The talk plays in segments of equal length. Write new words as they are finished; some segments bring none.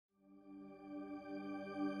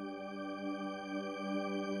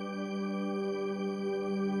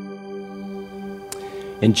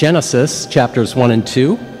In Genesis chapters 1 and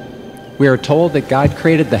 2, we are told that God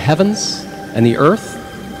created the heavens and the earth,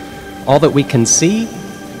 all that we can see,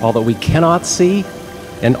 all that we cannot see,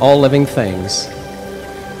 and all living things.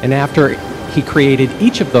 And after he created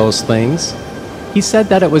each of those things, he said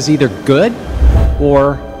that it was either good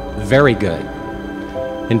or very good.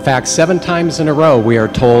 In fact, 7 times in a row, we are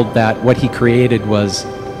told that what he created was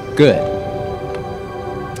good.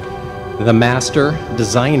 The master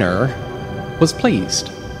designer was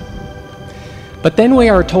pleased. But then we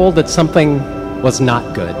are told that something was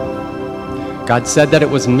not good. God said that it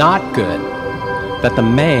was not good that the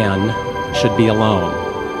man should be alone.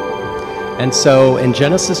 And so in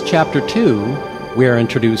Genesis chapter 2, we are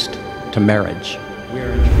introduced to marriage. We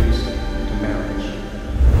are introduced to marriage.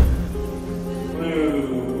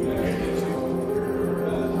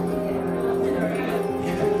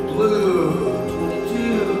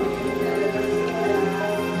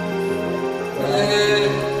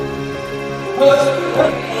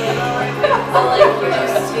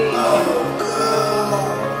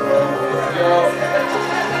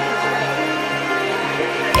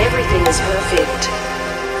 Everything is perfect,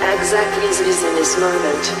 exactly as it is in this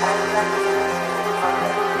moment.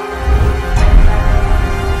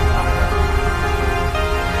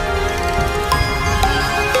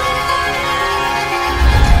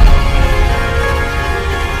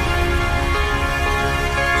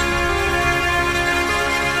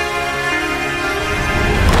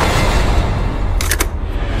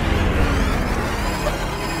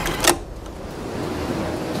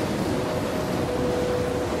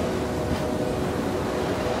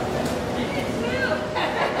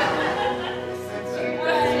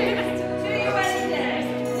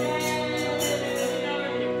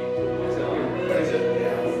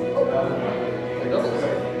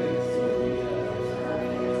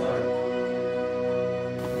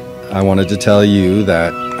 I wanted to tell you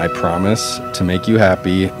that I promise to make you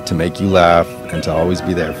happy, to make you laugh, and to always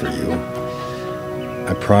be there for you.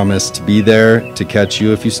 I promise to be there to catch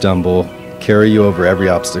you if you stumble, carry you over every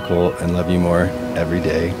obstacle, and love you more every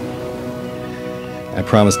day. I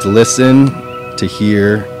promise to listen, to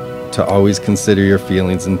hear, to always consider your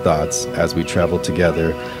feelings and thoughts as we travel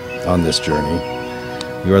together on this journey.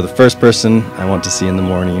 You are the first person I want to see in the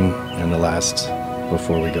morning and the last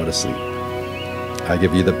before we go to sleep. I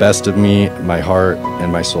give you the best of me, my heart,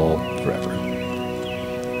 and my soul forever.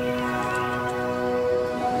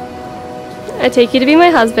 I take you to be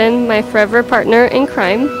my husband, my forever partner in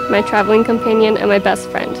crime, my traveling companion, and my best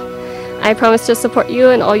friend. I promise to support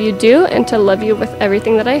you in all you do and to love you with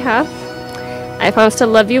everything that I have. I promise to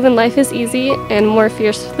love you when life is easy and more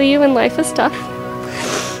fiercely when life is tough.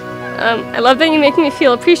 I love that you make me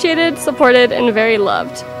feel appreciated, supported, and very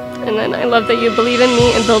loved. And then I love that you believe in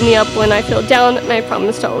me and build me up when I feel down, and I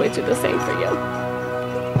promise to always do the same for you.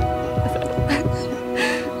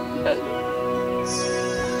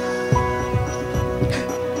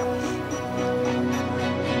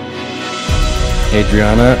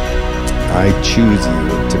 Adrianna, I choose you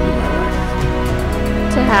to be my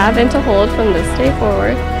wife. To have and to hold from this day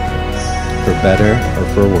forward. For better or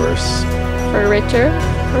for worse. For richer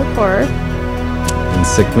or poorer. In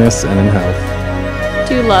sickness and in health.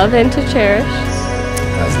 To love and to cherish.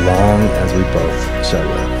 As long as we both shall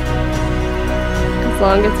live. As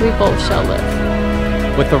long as we both shall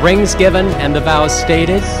live. With the rings given and the vows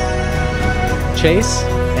stated, Chase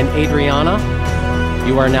and Adrianna,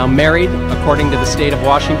 you are now married according to the state of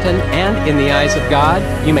Washington, and in the eyes of God,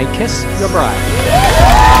 you may kiss your bride.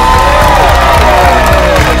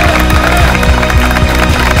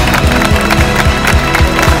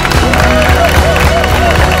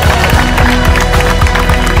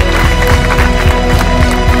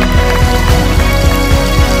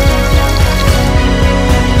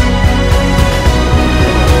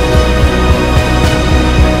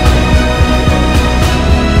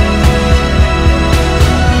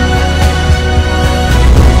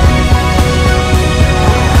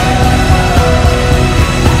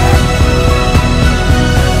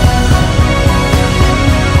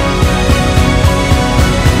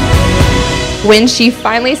 When she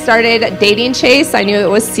finally started dating Chase, I knew it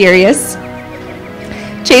was serious.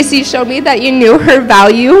 Chase, you showed me that you knew her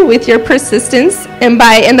value with your persistence, and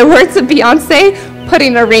by, in the words of Beyonce,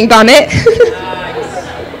 putting a ring on it.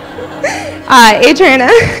 Adrianna,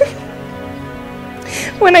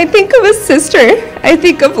 when I think of a sister, I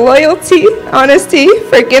think of loyalty, honesty,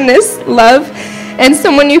 forgiveness, love, and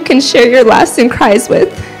someone you can share your laughs and cries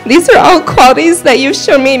with. These are all qualities that you've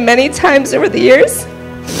shown me many times over the years.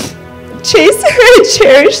 Chase, I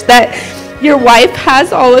cherish that your wife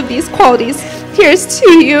has all of these qualities. Here's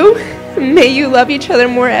to you May you love each other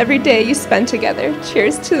more every day you spend together.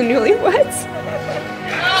 Cheers to the newlyweds.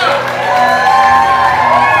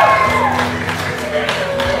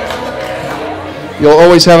 You'll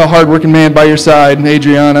always have a hard-working man by your side,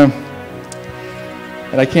 Adrianna.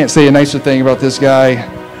 And I can't say a nicer thing about this guy.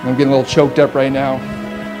 I'm getting a little choked up right now.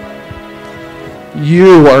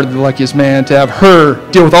 You are the luckiest man to have her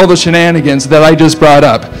deal with all the shenanigans that I just brought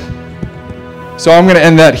up. So I'm going to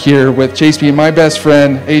end that here with Chase being my best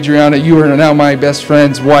friend. Adrianna, you are now my best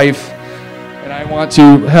friend's wife. And I want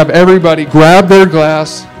to have everybody grab their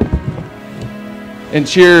glass and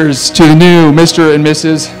cheers to the new Mr. and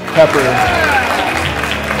Mrs. Pepper.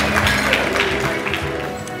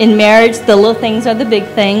 In marriage, the little things are the big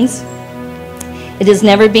things. It is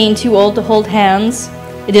never being too old to hold hands.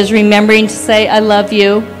 It is remembering to say, I love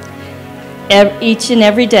you each and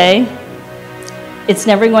every day. It's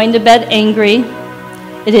never going to bed angry.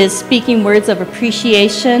 It is speaking words of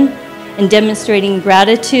appreciation and demonstrating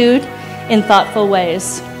gratitude in thoughtful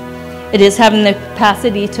ways. It is having the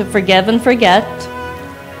capacity to forgive and forget.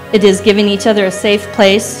 It is giving each other a safe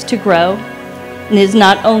place to grow. And it is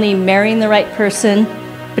not only marrying the right person,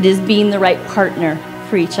 but is being the right partner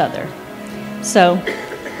for each other. So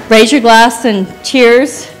raise your glass and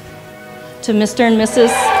cheers to Mr. and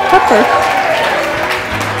Mrs. Pepper.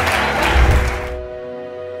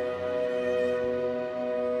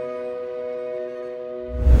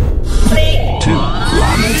 3, 2,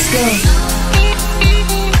 1, let's go.